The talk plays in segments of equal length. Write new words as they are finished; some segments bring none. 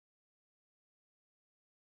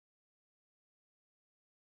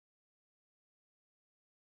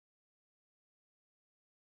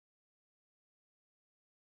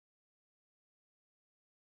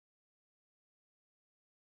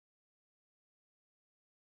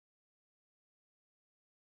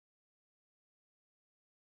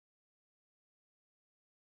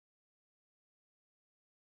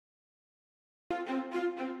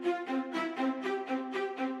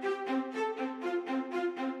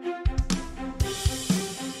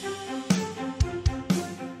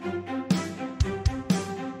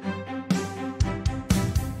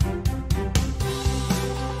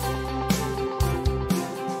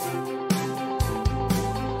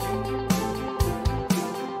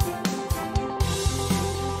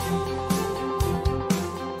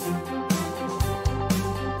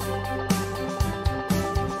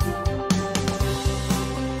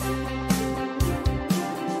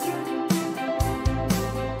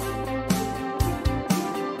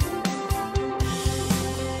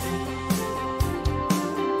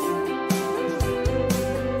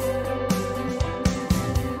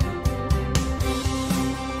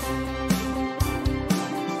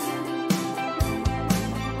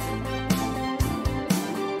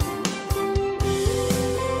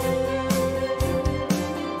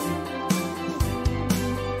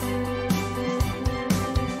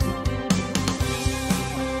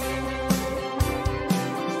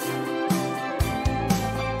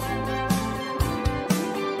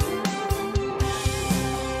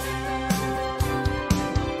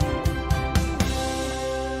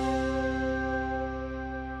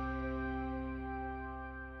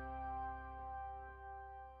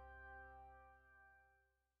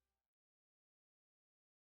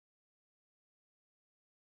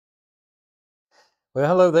Well,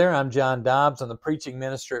 hello there. I'm John Dobbs. I'm the preaching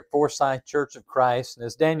minister at Forsyth Church of Christ. And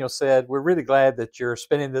as Daniel said, we're really glad that you're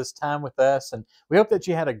spending this time with us. And we hope that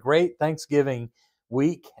you had a great Thanksgiving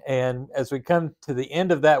week. And as we come to the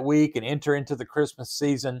end of that week and enter into the Christmas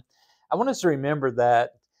season, I want us to remember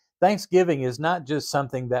that Thanksgiving is not just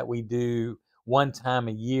something that we do one time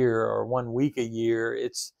a year or one week a year.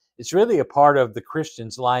 It's really a part of the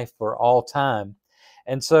Christian's life for all time.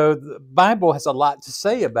 And so the Bible has a lot to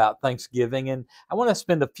say about Thanksgiving. And I want to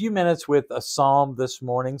spend a few minutes with a psalm this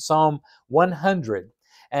morning, Psalm 100.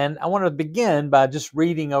 And I want to begin by just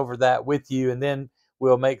reading over that with you, and then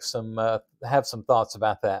we'll have some thoughts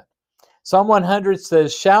about that. Psalm 100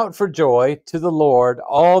 says, "Shout for joy to the Lord,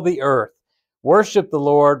 all the earth. Worship the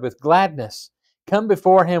Lord with gladness. Come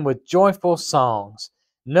before him with joyful songs.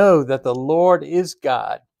 Know that the Lord is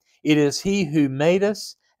God. It is he who made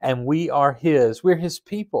us, and we are his. We're his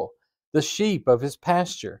people, the sheep of his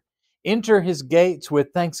pasture. Enter his gates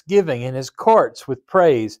with thanksgiving and his courts with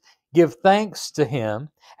praise. Give thanks to him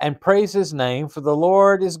and praise his name, for the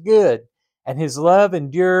Lord is good, and his love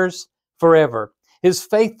endures forever. His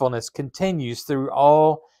faithfulness continues through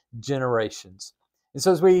all generations." And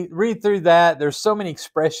so as we read through that, there's so many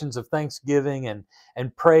expressions of thanksgiving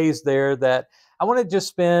and praise there that I want to just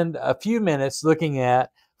spend a few minutes looking at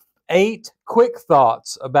 8 quick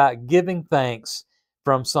thoughts about giving thanks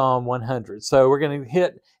from Psalm 100. So we're going to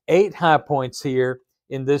hit 8 high points here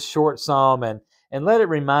in this short psalm and let it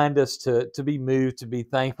remind us to be moved, to be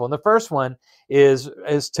thankful. And the first one is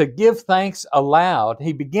to give thanks aloud.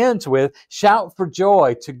 He begins with, "Shout for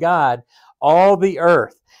joy to God, all the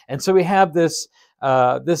earth." And so we have this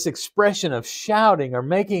expression of shouting or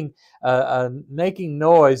making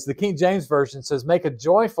noise. The King James Version says, "Make a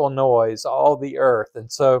joyful noise, all the earth." And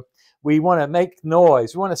so we want to make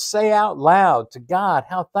noise. We want to say out loud to God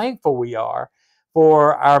how thankful we are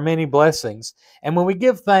for our many blessings. And when we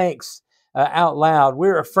give thanks out loud,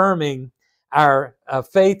 we're affirming our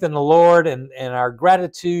faith in the Lord and our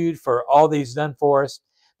gratitude for all that he's done for us.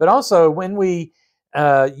 But also when we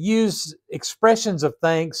use expressions of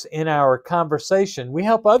thanks in our conversation, we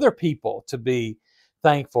help other people to be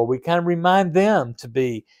thankful. We kind of remind them to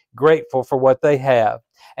be grateful for what they have.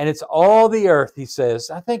 And it's all the earth, he says.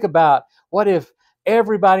 I think about what if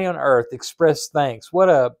everybody on earth expressed thanks. What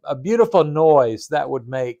a beautiful noise that would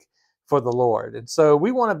make for the Lord. And so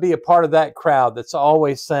we want to be a part of that crowd that's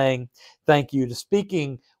always saying thank you, to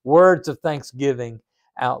speaking words of thanksgiving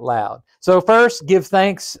out loud. So first, give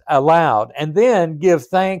thanks aloud, and then give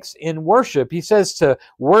thanks in worship. He says to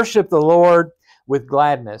worship the Lord with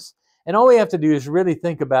gladness. And all we have to do is really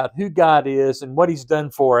think about who God is and what he's done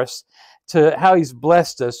for us, to how he's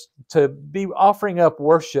blessed us, to be offering up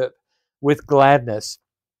worship with gladness.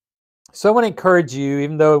 So I want to encourage you,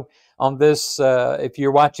 even though on this, if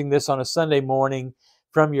you're watching this on a Sunday morning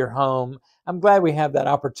from your home, I'm glad we have that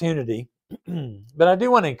opportunity. But I do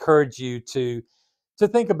want to encourage you to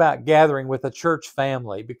think about gathering with a church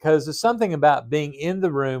family, because there's something about being in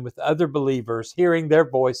the room with other believers, hearing their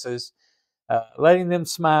voices, letting them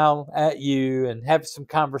smile at you and have some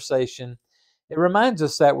conversation. It reminds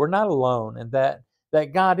us that we're not alone, and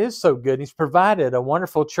that God is so good. He's provided a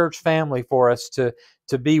wonderful church family for us to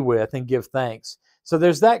be with and give thanks. So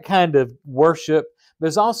there's that kind of worship.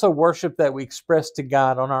 There's also worship that we express to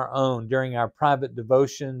God on our own during our private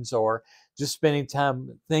devotions, or just spending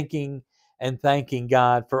time thinking and thanking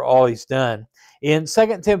God for all he's done. In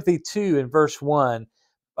 2 Timothy 2 in verse 1,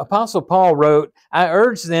 Apostle Paul wrote, "I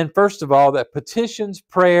urge then, first of all, that petitions,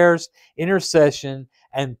 prayers, intercession,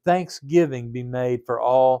 and thanksgiving be made for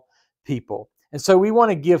all people." And so we want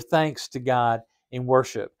to give thanks to God in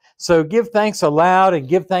worship. So give thanks aloud, and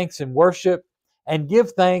give thanks in worship, and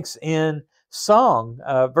give thanks in song.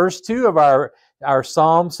 Verse 2 of our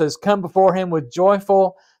psalm says, "Come before him with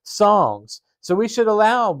joyful songs." So we should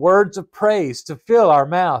allow words of praise to fill our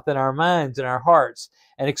mouth and our minds and our hearts,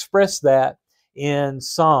 and express that in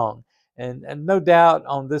song. And no doubt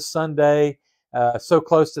on this Sunday, so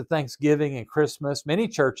close to Thanksgiving and Christmas, many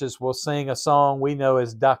churches will sing a song we know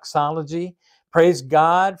as doxology. Praise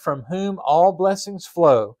God, from whom all blessings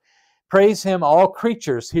flow. Praise him, all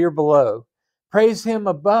creatures here below. Praise him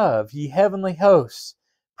above, ye heavenly hosts.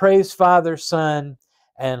 Praise Father, Son,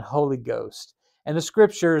 and Holy Ghost. And the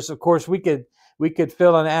scriptures, of course, we could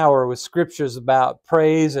fill an hour with scriptures about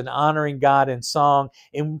praise and honoring God in song.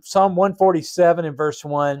 In Psalm 147 in verse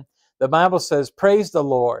 1, the Bible says, "Praise the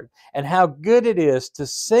Lord, and how good it is to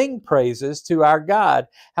sing praises to our God,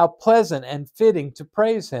 how pleasant and fitting to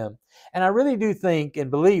praise him." And I really do think and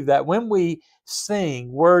believe that when we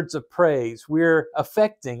sing words of praise, we're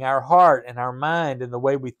affecting our heart and our mind and the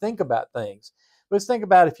way we think about things. Let's think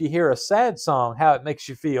about if you hear a sad song, how it makes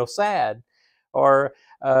you feel sad. Or,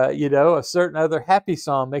 a certain other happy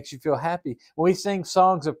song makes you feel happy. When we sing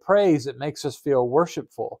songs of praise, it makes us feel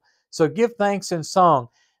worshipful. So give thanks in song.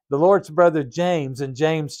 The Lord's brother James, in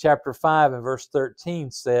James chapter 5 and verse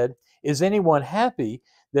 13, said, "Is anyone happy?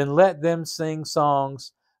 Then let them sing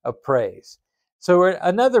songs of praise." So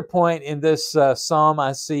another point in this psalm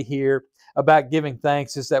I see here about giving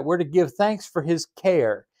thanks is that we're to give thanks for His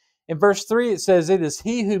care. In verse 3 it says, "It is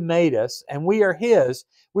He who made us, and we are His.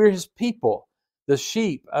 We're His people, the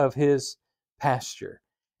sheep of His pasture."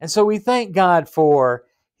 And so we thank God for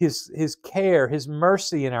His care, His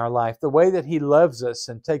mercy in our life, the way that He loves us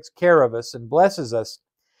and takes care of us and blesses us.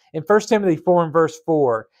 In 1 Timothy 4 and verse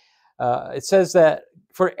 4, it says that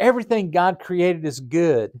for everything God created is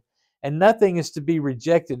good, and nothing is to be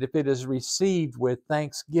rejected if it is received with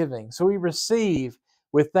thanksgiving. So we receive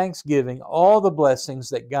with thanksgiving all the blessings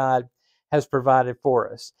that God has provided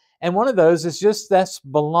for us. And one of those is just that's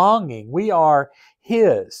belonging. We are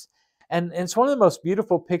His. And it's one of the most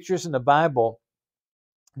beautiful pictures in the Bible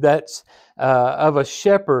that's of a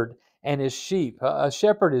shepherd and his sheep. A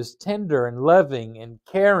shepherd is tender and loving and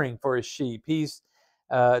caring for his sheep. He's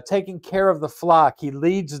taking care of the flock. He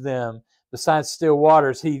leads them beside still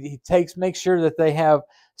waters. He makes sure that they have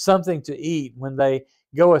something to eat. When they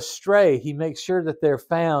go astray, he makes sure that they're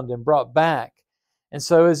found and brought back. And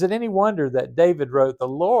so is it any wonder that David wrote, "The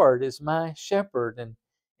Lord is my shepherd"? And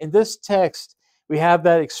in this text, we have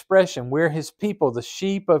that expression, we're His people, the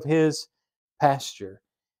sheep of His pasture.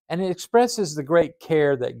 And it expresses the great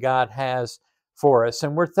care that God has for us,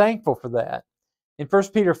 and we're thankful for that. In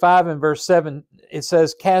 1 Peter 5 and verse 7, it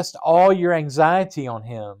says, "Cast all your anxiety on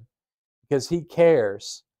Him, because He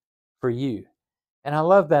cares for you." And I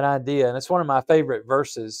love that idea, and it's one of my favorite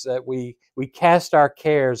verses, that we cast our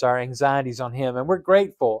cares, our anxieties on Him, and we're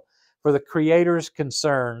grateful for the Creator's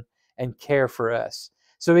concern and care for us.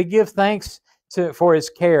 So we give thanks for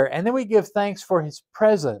His care, and then we give thanks for His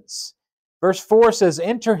presence. Verse 4 says,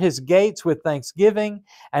 "Enter His gates with thanksgiving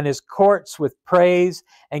and His courts with praise,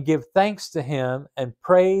 and give thanks to Him and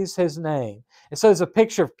praise His name." And so it's a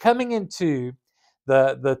picture of coming into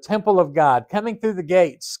the temple of God, coming through the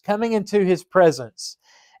gates, coming into His presence.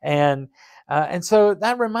 And so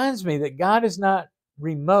that reminds me that God is not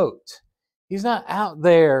remote. He's not out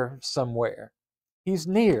there somewhere. He's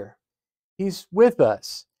near. He's with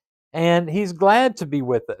us. And He's glad to be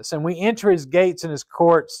with us. And we enter His gates and His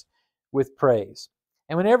courts with praise.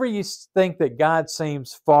 And whenever you think that God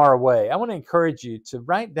seems far away, I want to encourage you to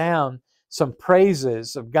write down some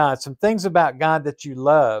praises of God, some things about God that you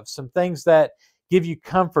love, some things that give you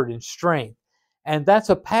comfort and strength. And that's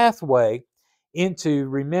a pathway into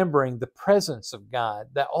remembering the presence of God,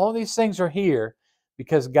 that all these things are here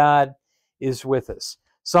because God is with us.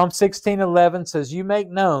 Psalm 16:11 says, "You make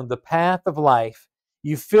known the path of life.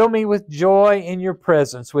 You fill me with joy in your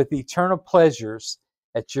presence, with eternal pleasures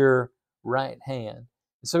at your right hand."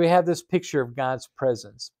 And so we have this picture of God's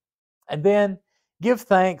presence. And then give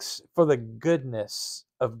thanks for the goodness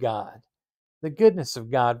of God. The goodness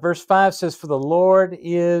of God. Verse 5 says, "For the Lord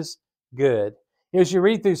is good." As you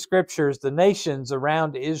read through scriptures, the nations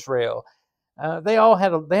around Israel, they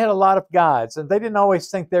had a lot of gods, and they didn't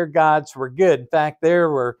always think their gods were good. In fact,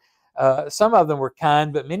 there were some of them were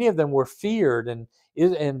kind, but many of them were feared, and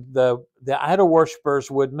the idol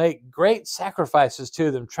worshippers would make great sacrifices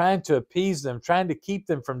to them, trying to appease them, trying to keep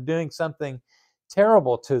them from doing something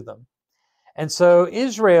terrible to them. And so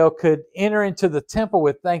Israel could enter into the temple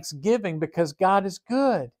with thanksgiving because God is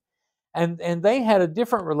good. And they had a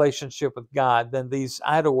different relationship with God than these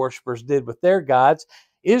idol worshippers did with their gods.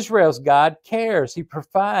 Israel's God cares. He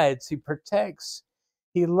provides. He protects.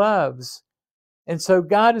 He loves. And so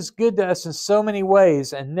God is good to us in so many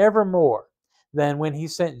ways, and never more than when He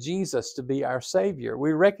sent Jesus to be our Savior.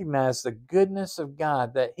 We recognize the goodness of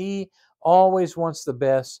God, that He always wants the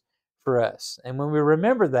best for us. And when we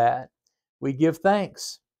remember that, we give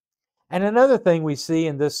thanks. And another thing we see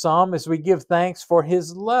in this psalm is we give thanks for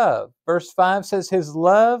His love. Verse 5 says, "His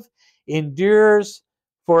love endures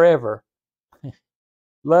forever."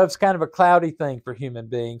 Love's kind of a cloudy thing for human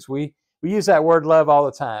beings. We use that word love all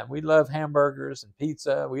the time. We love hamburgers and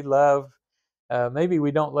pizza. We love, maybe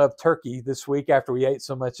we don't love turkey this week after we ate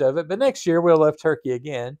so much of it, but next year we'll love turkey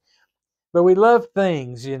again. But we love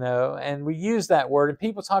things, and we use that word. And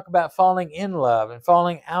people talk about falling in love and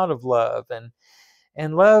falling out of love.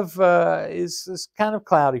 And love is kind of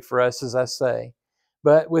cloudy for us, as I say.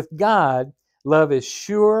 But with God, love is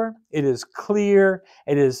sure, it is clear,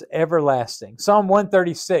 it is everlasting. Psalm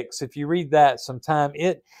 136, if you read that sometime,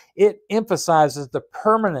 it emphasizes the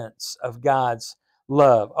permanence of God's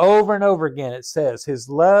love. Over and over again it says, His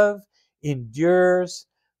love endures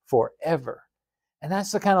forever. And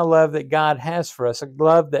that's the kind of love that God has for us, a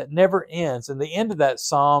love that never ends. And the end of that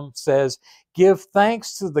psalm says, give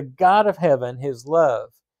thanks to the God of heaven, His love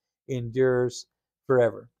endures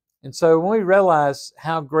forever. And so when we realize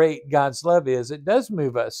how great God's love is, it does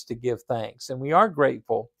move us to give thanks. And we are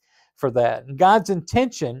grateful for that. And God's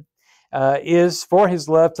intention is for His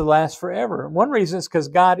love to last forever. And one reason is because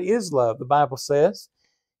God is love. The Bible says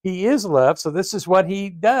He is love. So this is what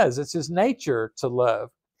He does. It's His nature to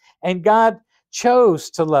love. And God chose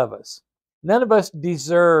to love us. None of us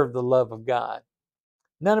deserve the love of God.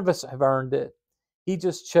 None of us have earned it. He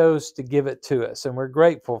just chose to give it to us, and we're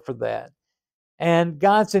grateful for that. And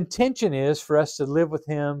God's intention is for us to live with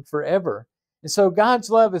Him forever. And so God's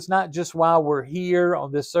love is not just while we're here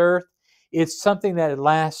on this earth. It's something that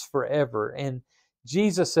lasts forever. And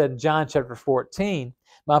Jesus said in John chapter 14,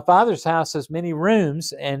 my Father's house has many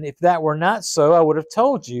rooms, and if that were not so, I would have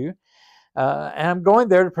told you. And I'm going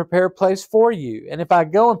there to prepare a place for you. And if I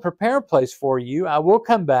go and prepare a place for you, I will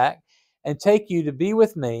come back and take you to be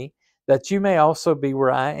with me, that you may also be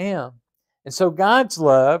where I am. And so God's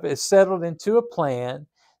love is settled into a plan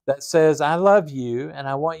that says, I love you and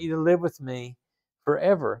I want you to live with me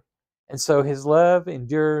forever. And so His love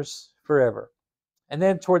endures forever. And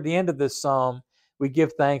then toward the end of this psalm, we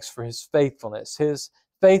give thanks for His faithfulness. His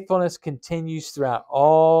faithfulness continues throughout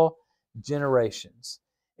all generations.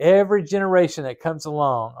 Every generation that comes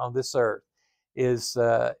along on this earth is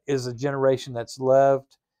a generation that's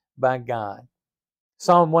loved by God.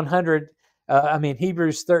 Psalm 100,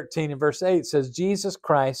 Hebrews 13 and verse 8 says, Jesus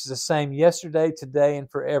Christ is the same yesterday, today, and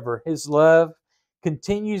forever. His love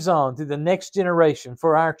continues on through the next generation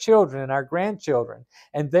for our children and our grandchildren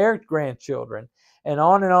and their grandchildren. And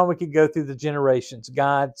on we could go through the generations.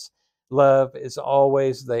 God's love is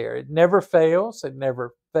always there. It never fails. It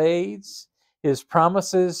never fades. His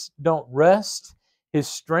promises don't rust. His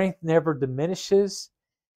strength never diminishes.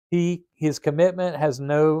 His commitment has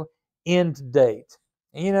no end date.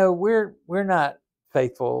 And, you know, we're not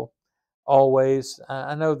faithful always.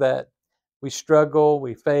 I know that we struggle,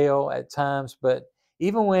 we fail at times, but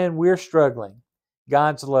even when we're struggling,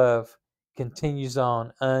 God's love continues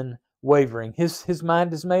on unwavering. His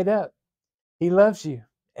mind is made up. He loves you,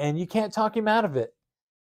 and you can't talk Him out of it,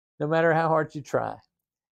 no matter how hard you try.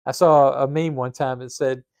 I saw a meme one time that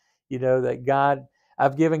said, that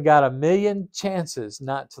I've given God 1,000,000 chances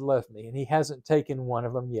not to love me, and He hasn't taken one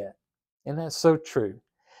of them yet. And that's so true.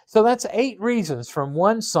 So that's 8 reasons from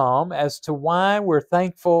one psalm as to why we're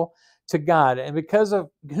thankful to God. And because of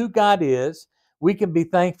who God is, we can be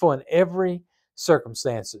thankful in every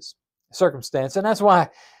circumstance. And that's why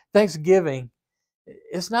Thanksgiving,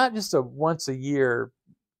 it's not just a once a year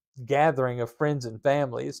gathering of friends and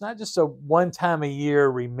family. It's not just a one time a year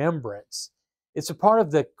remembrance. It's a part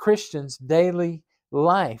of the Christian's daily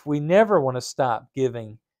life. We never want to stop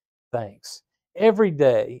giving thanks. Every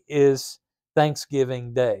day is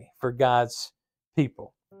Thanksgiving Day for God's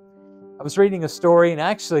people. I was reading a story, and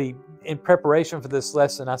actually in preparation for this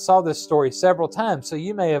lesson, I saw this story several times, so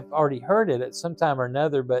you may have already heard it at some time or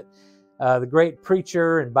another, but the great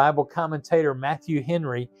preacher and Bible commentator Matthew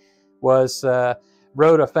Henry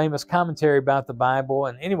wrote a famous commentary about the Bible.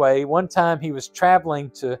 And anyway, one time he was traveling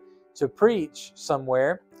to preach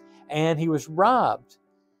somewhere, and he was robbed.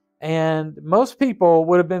 And most people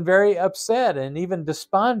would have been very upset and even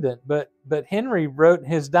despondent. But Henry wrote in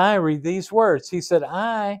his diary these words. He said,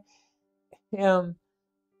 I am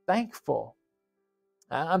thankful.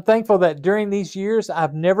 I'm thankful that during these years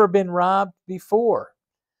I've never been robbed before.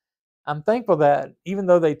 I'm thankful that even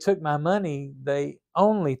though they took my money, they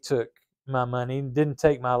only took my money and didn't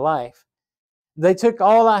take my life. They took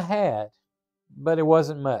all I had, but it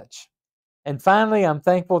wasn't much. And finally, I'm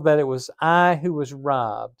thankful that it was I who was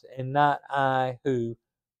robbed and not I who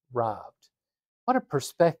robbed. What a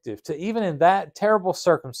perspective to, even in that terrible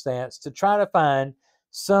circumstance, to try to find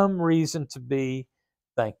some reason to be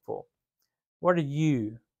thankful. What are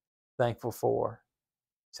you thankful for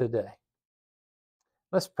today?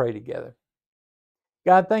 Let's pray together.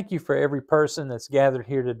 God, thank you for every person that's gathered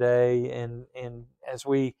here today, and as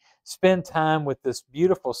we spend time with this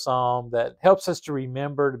beautiful psalm that helps us to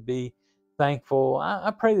remember to be thankful,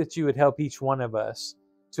 I pray that you would help each one of us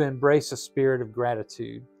to embrace a spirit of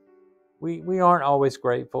gratitude. We aren't always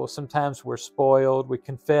grateful. Sometimes we're spoiled. We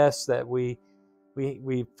confess that we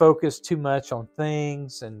focus too much on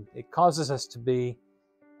things, and it causes us to be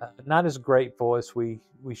not as grateful as we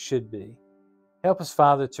should be. Help us,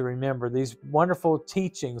 Father, to remember these wonderful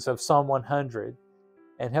teachings of Psalm 100,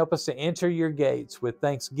 and help us to enter your gates with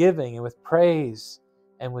thanksgiving and with praise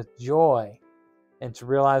and with joy. and to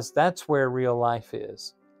realize that's where real life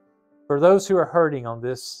is. For those who are hurting on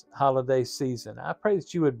this holiday season, I pray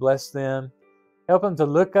that you would bless them, help them to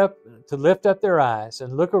look up, to lift up their eyes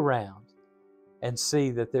and look around and see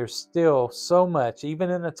that there's still so much, even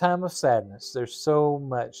in a time of sadness, there's so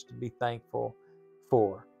much to be thankful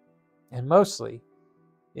for. And mostly,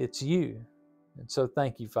 it's you. And so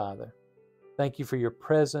thank you, Father. Thank you for your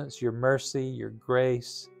presence, your mercy, your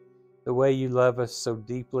grace, the way you love us so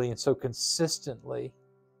deeply and so consistently.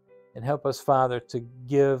 And help us, Father, to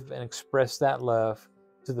give and express that love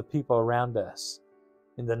to the people around us.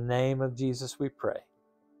 In the name of Jesus we pray.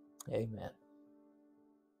 Amen.